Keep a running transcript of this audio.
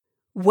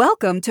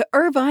Welcome to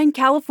Irvine,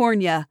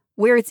 California,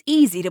 where it's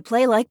easy to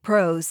play like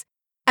pros.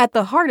 At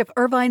the heart of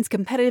Irvine's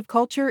competitive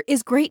culture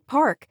is Great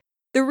Park,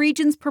 the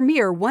region's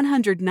premier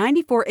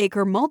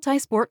 194-acre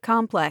multi-sport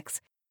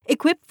complex,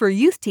 equipped for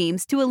youth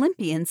teams to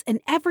Olympians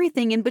and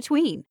everything in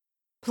between.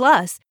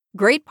 Plus,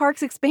 Great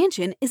Park's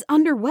expansion is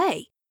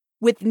underway.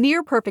 With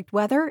near-perfect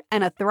weather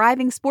and a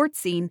thriving sports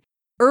scene,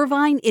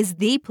 Irvine is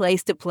the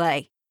place to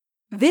play.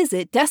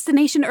 Visit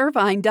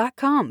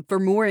DestinationIrvine.com for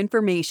more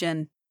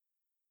information.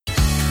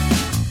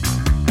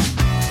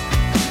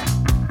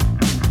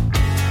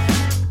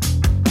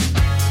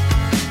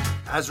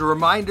 As a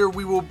reminder,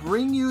 we will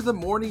bring you the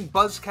morning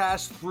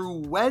buzzcast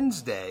through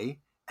Wednesday,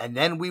 and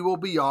then we will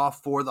be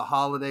off for the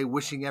holiday,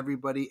 wishing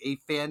everybody a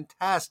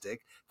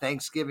fantastic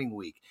Thanksgiving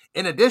week.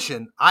 In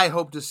addition, I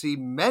hope to see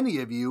many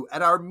of you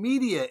at our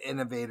Media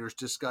Innovators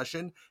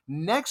discussion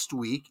next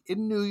week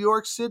in New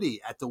York City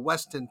at the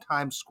Westin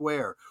Times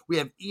Square. We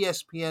have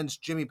ESPN's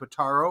Jimmy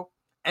Pitaro,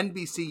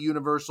 NBC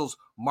Universal's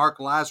Mark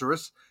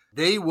Lazarus.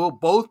 They will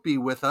both be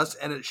with us,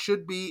 and it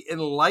should be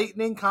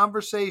enlightening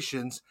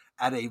conversations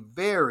at a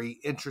very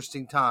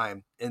interesting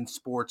time in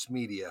sports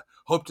media.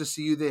 Hope to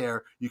see you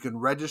there. You can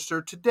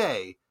register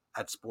today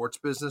at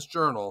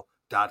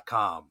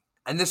sportsbusinessjournal.com.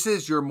 And this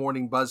is your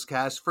morning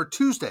buzzcast for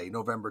Tuesday,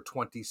 November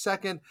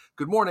 22nd.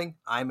 Good morning.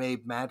 I'm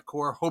Abe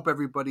Madkour. Hope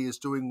everybody is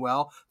doing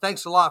well.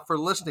 Thanks a lot for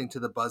listening to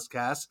the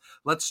buzzcast.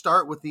 Let's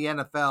start with the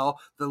NFL.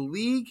 The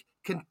league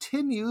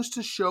continues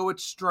to show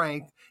its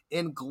strength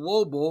in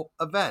global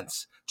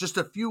events. Just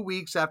a few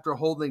weeks after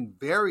holding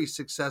very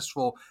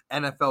successful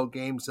NFL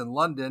games in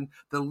London,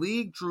 the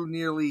league drew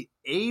nearly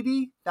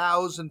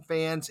 80,000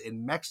 fans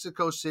in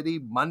Mexico City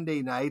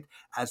Monday night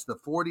as the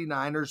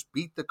 49ers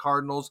beat the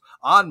Cardinals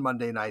on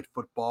Monday Night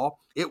Football.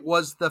 It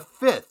was the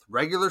fifth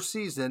regular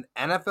season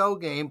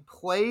NFL game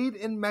played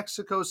in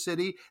Mexico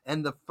City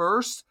and the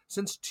first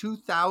since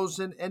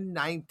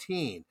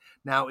 2019.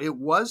 Now, it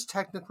was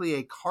technically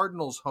a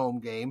Cardinals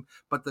home game,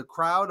 but the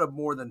crowd of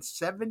more than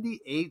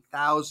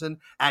 78,000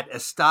 at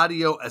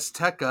Estadio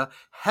Azteca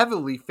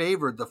heavily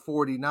favored the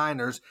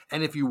 49ers,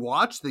 and if you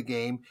watched the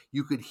game,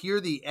 you could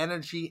hear the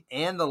energy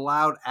and the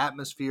loud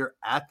atmosphere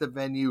at the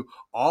venue.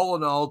 All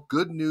in all,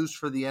 good news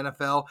for the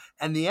NFL,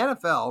 and the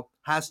NFL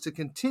has to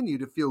continue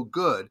to feel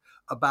good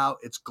about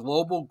its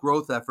global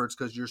growth efforts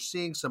because you're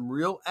seeing some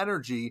real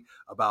energy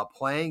about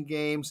playing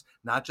games,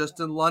 not just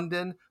in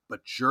London,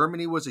 but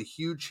Germany was a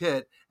huge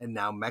hit, and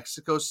now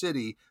Mexico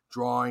City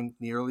drawing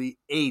nearly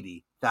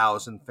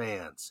 80,000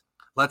 fans.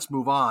 Let's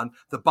move on.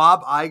 The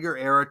Bob Iger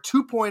era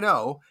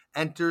 2.0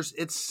 enters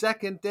its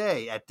second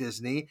day at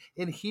Disney,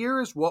 and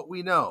here is what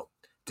we know.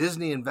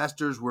 Disney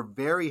investors were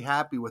very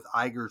happy with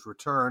Iger's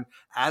return,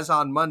 as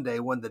on Monday,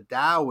 when the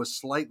Dow was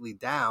slightly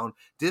down,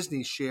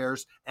 Disney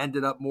shares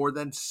ended up more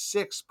than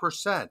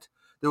 6%.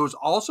 There was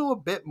also a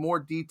bit more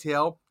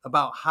detail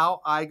about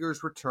how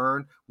Iger's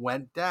return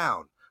went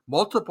down.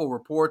 Multiple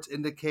reports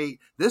indicate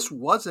this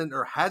wasn't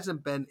or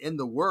hasn't been in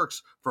the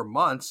works for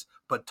months,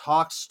 but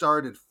talks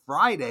started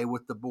Friday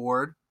with the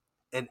board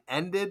and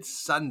ended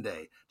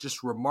Sunday.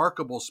 Just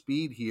remarkable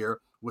speed here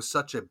with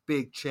such a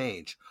big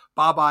change.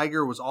 Bob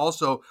Iger was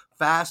also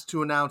fast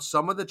to announce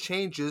some of the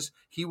changes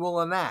he will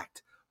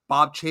enact.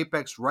 Bob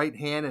Chapek's right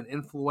hand and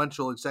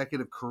influential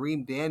executive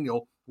Kareem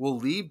Daniel will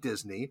leave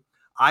Disney.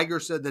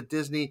 Iger said that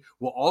Disney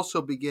will also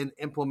begin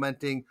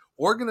implementing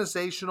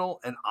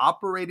organizational and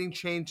operating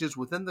changes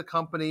within the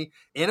company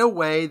in a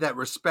way that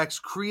respects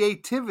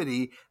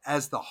creativity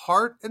as the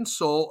heart and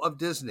soul of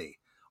Disney,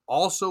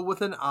 also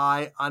with an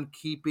eye on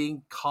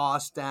keeping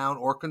costs down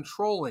or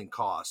controlling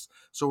costs.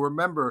 So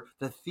remember,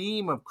 the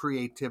theme of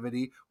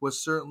creativity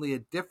was certainly a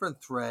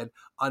different thread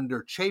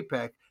under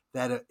Chapek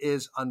that it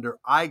is under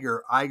Iger.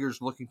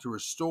 Iger's looking to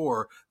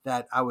restore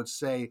that, I would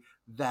say,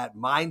 that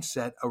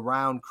mindset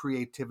around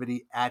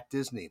creativity at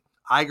Disney.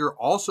 Iger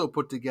also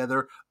put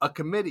together a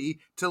committee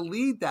to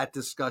lead that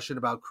discussion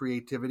about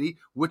creativity,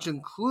 which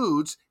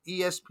includes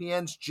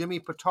ESPN's Jimmy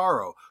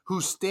Pitaro,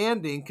 whose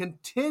standing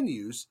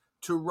continues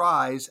to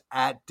rise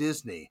at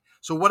Disney.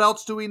 So what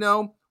else do we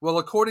know? Well,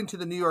 according to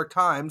the New York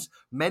Times,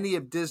 many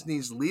of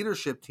Disney's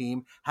leadership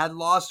team had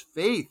lost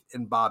faith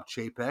in Bob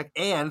Chapek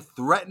and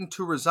threatened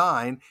to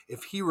resign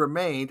if he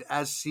remained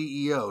as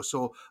CEO.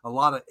 So a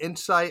lot of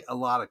insight, a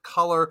lot of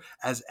color,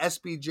 as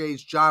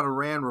SBJ's John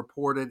Oran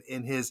reported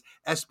in his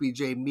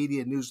SBJ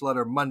Media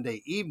newsletter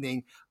Monday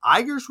evening.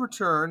 Iger's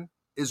return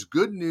is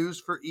good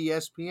news for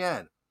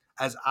ESPN,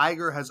 as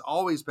Iger has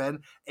always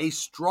been a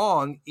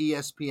strong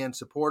ESPN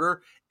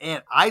supporter,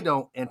 and I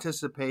don't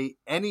anticipate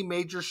any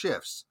major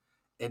shifts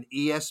in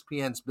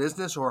ESPN's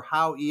business or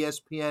how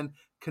ESPN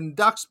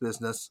conducts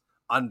business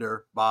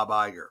under Bob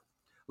Iger.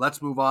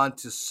 Let's move on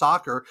to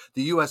soccer.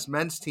 The U.S.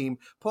 men's team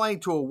playing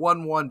to a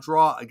 1-1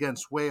 draw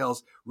against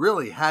Wales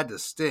really had to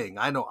sting.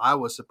 I know I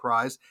was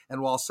surprised.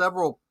 And while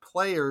several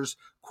players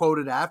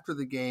quoted after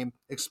the game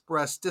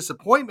expressed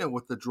disappointment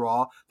with the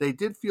draw, they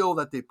did feel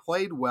that they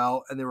played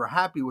well and they were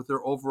happy with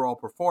their overall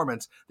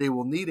performance. They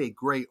will need a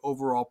great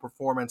overall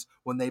performance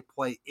when they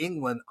play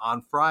England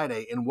on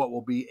Friday in what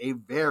will be a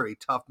very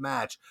tough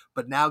match.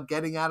 But now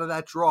getting out of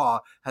that draw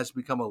has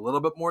become a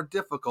little bit more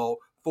difficult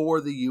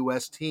for the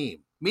U.S. team.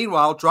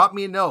 Meanwhile, drop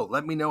me a note.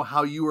 Let me know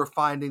how you are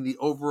finding the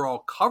overall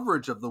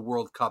coverage of the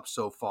World Cup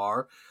so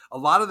far. A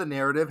lot of the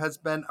narrative has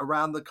been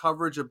around the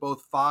coverage of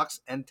both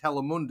Fox and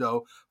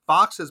Telemundo.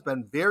 Fox has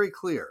been very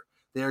clear.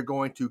 They are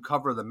going to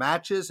cover the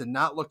matches and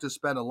not look to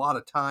spend a lot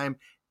of time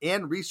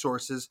and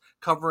resources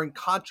covering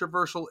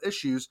controversial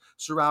issues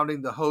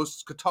surrounding the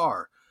hosts,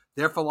 Qatar.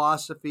 Their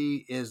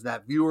philosophy is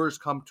that viewers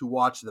come to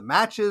watch the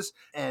matches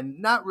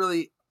and not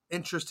really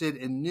interested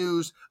in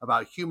news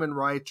about human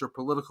rights or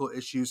political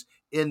issues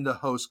in the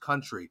host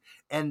country.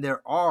 And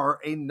there are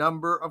a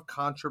number of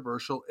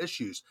controversial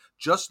issues.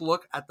 Just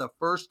look at the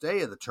first day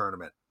of the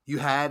tournament. You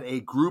had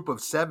a group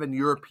of 7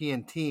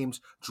 European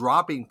teams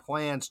dropping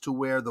plans to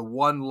wear the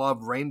One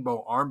Love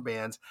rainbow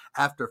armbands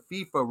after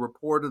FIFA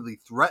reportedly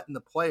threatened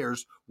the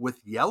players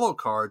with yellow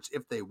cards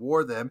if they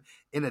wore them.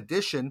 In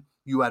addition,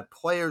 you had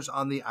players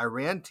on the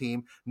Iran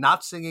team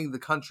not singing the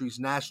country's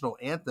national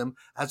anthem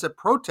as a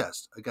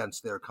protest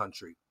against their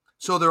country.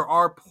 So there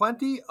are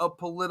plenty of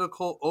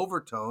political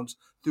overtones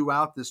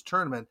throughout this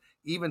tournament,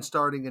 even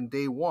starting in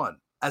day one.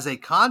 As a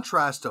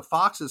contrast to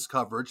Fox's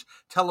coverage,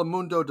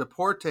 Telemundo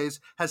Deportes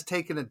has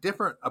taken a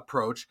different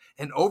approach,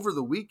 and over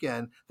the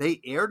weekend, they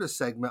aired a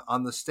segment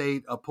on the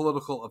state of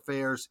political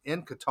affairs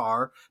in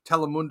Qatar.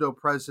 Telemundo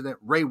president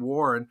Ray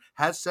Warren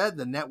has said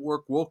the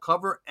network will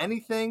cover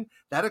anything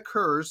that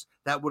occurs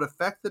that would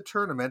affect the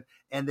tournament,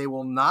 and they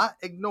will not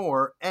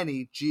ignore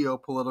any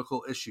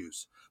geopolitical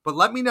issues. But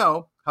let me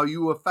know how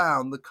you have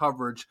found the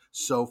coverage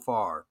so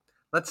far.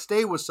 Let's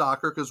stay with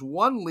soccer because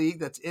one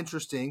league that's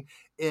interesting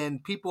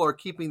and people are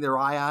keeping their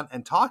eye on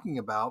and talking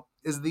about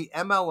is the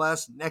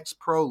MLS Next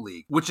Pro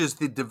League, which is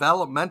the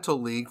developmental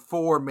league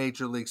for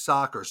Major League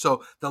Soccer.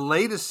 So the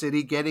latest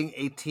city getting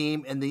a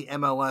team in the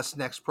MLS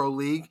Next Pro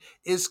League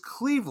is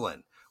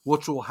Cleveland,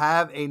 which will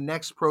have a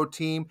Next Pro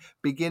team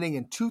beginning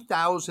in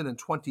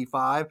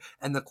 2025.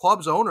 And the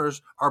club's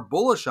owners are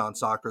bullish on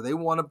soccer. They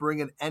want to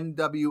bring an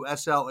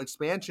NWSL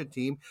expansion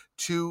team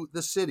to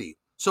the city.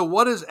 So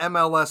what is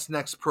MLS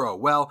Next Pro?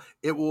 Well,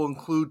 it will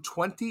include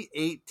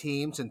 28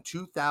 teams in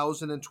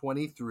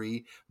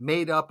 2023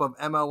 made up of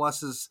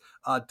MLS's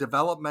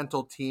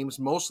developmental teams,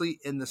 mostly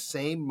in the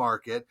same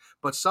market,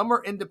 but some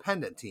are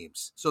independent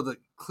teams. So the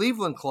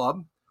Cleveland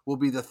Club will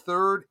be the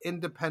third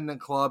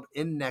independent club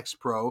in Next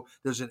Pro.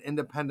 There's an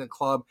independent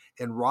club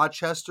in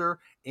Rochester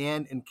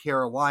and in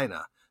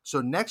Carolina. So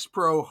Next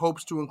Pro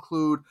hopes to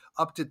include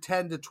up to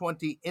 10 to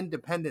 20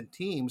 independent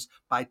teams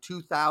by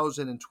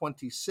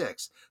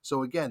 2026.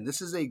 So again,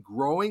 this is a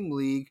growing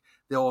league.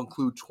 They'll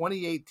include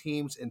 28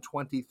 teams in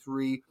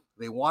 23.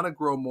 They want to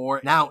grow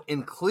more. Now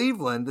in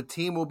Cleveland, the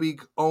team will be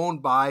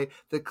owned by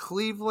the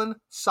Cleveland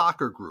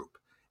Soccer Group.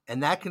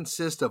 And that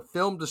consists of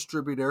film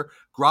distributor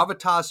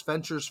Gravitas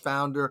Ventures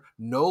founder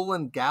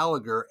Nolan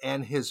Gallagher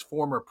and his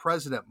former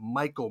president,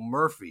 Michael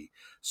Murphy.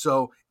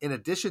 So in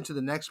addition to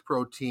the Next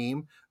Pro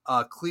team,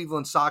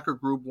 Cleveland Soccer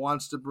Group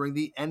wants to bring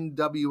the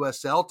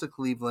NWSL to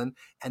Cleveland,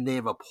 and they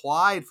have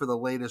applied for the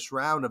latest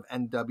round of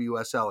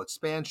NWSL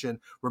expansion.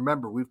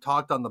 Remember, we've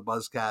talked on the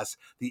Buzzcast,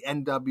 the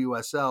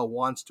NWSL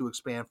wants to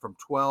expand from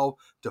 12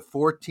 to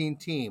 14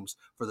 teams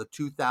for the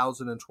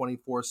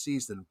 2024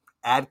 season.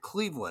 Add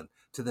Cleveland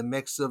to the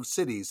mix of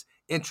cities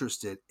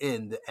interested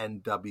in the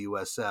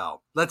NWSL.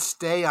 Let's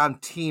stay on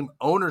team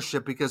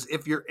ownership because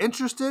if you're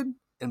interested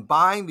in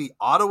buying the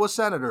Ottawa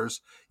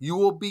Senators, you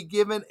will be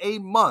given a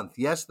month,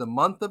 yes, the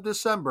month of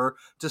December,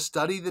 to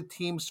study the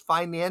team's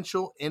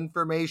financial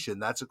information.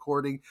 That's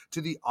according to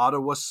the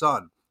Ottawa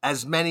Sun.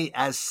 As many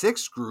as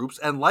 6 groups,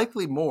 and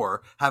likely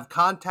more, have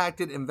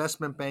contacted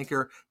investment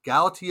banker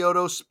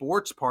Galatioto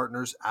Sports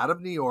Partners out of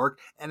New York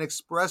and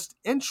expressed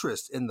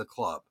interest in the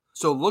club.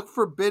 So look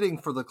for bidding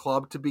for the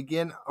club to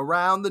begin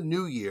around the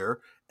new year,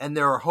 and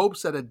there are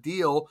hopes that a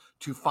deal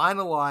to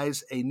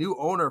finalize a new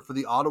owner for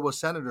the Ottawa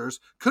Senators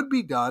could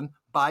be done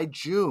by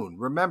June.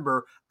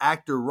 Remember,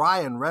 actor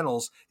Ryan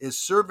Reynolds is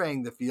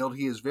surveying the field.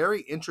 He is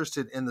very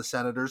interested in the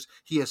Senators.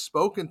 He has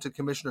spoken to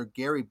Commissioner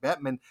Gary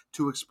Bettman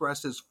to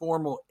express his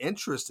formal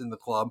interest in the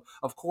club.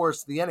 Of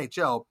course, the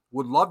NHL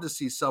would love to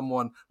see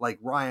someone like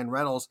Ryan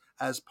Reynolds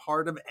as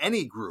part of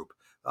any group.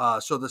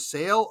 So the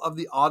sale of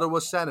the Ottawa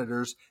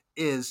Senators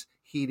is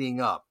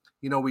heating up.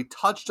 You know, we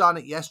touched on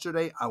it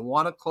yesterday. I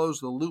want to close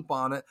the loop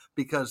on it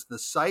because the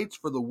sites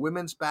for the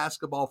women's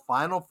basketball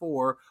Final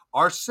Four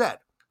are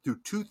set through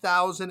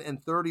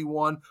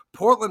 2031.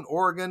 Portland,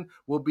 Oregon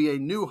will be a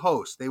new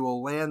host. They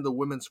will land the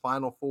women's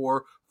Final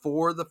Four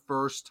for the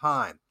first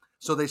time.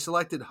 So they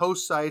selected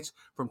host sites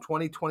from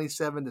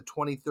 2027 to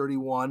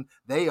 2031.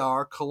 They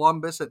are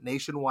Columbus at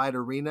Nationwide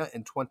Arena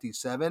in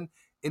 27,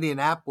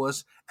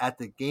 Indianapolis at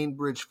the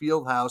Gainbridge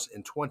Fieldhouse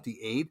in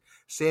 28,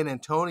 San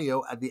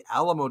Antonio at the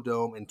Alamo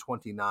Dome in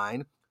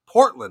 29,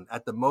 Portland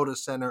at the Moda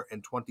Center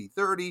in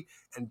 2030,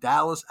 and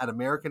Dallas at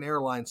American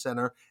Airlines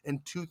Center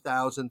in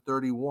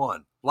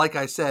 2031. Like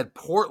I said,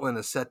 Portland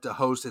is set to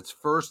host its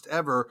first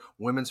ever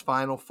Women's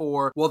Final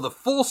Four. Well, the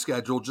full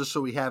schedule, just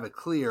so we have it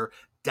clear,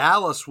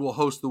 Dallas will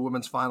host the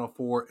Women's Final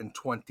Four in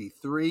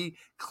 23.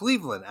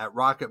 Cleveland at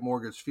Rocket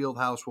Mortgage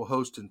Fieldhouse will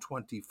host in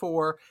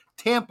 24.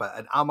 Tampa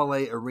at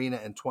Amalie Arena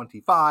in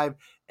 25.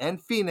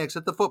 And Phoenix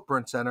at the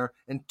Footprint Center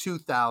in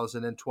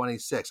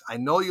 2026. I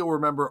know you'll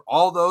remember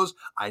all those.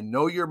 I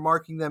know you're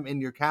marking them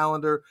in your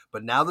calendar.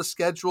 But now the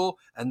schedule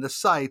and the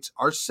sites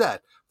are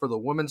set for the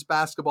Women's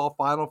Basketball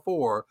Final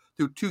Four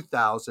through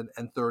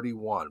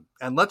 2031.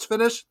 And let's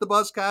finish the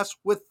Buzzcast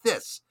with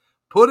this.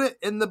 Put it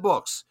in the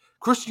books.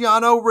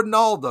 Cristiano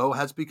Ronaldo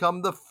has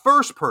become the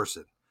first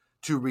person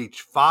to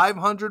reach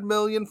 500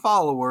 million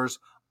followers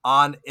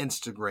on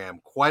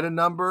Instagram. Quite a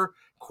number,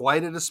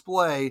 quite a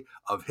display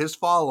of his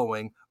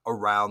following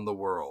around the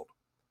world.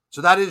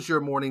 So that is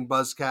your morning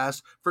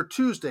Buzzcast for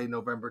Tuesday,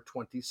 November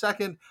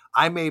 22nd.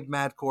 I'm Abe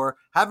Madkour.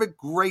 Have a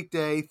great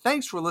day.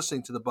 Thanks for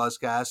listening to the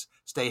Buzzcast.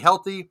 Stay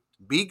healthy.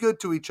 Be good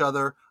to each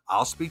other.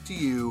 I'll speak to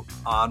you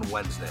on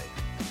Wednesday.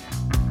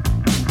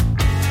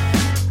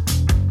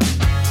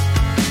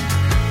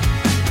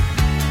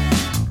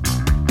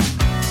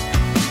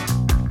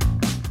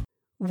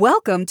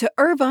 Welcome to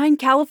Irvine,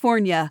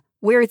 California,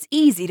 where it's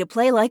easy to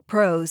play like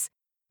pros.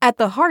 At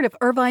the heart of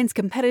Irvine's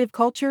competitive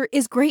culture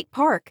is Great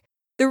Park,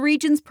 the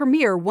region's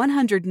premier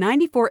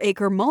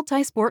 194-acre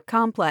multi-sport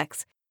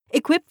complex,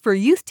 equipped for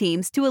youth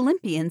teams to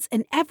Olympians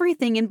and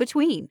everything in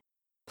between.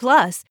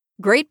 Plus,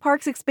 Great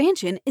Park's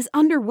expansion is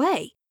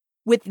underway.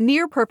 With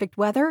near-perfect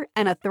weather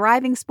and a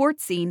thriving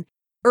sports scene,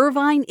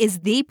 Irvine is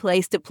the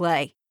place to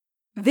play.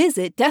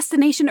 Visit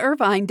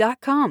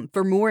DestinationIrvine.com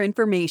for more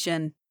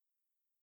information.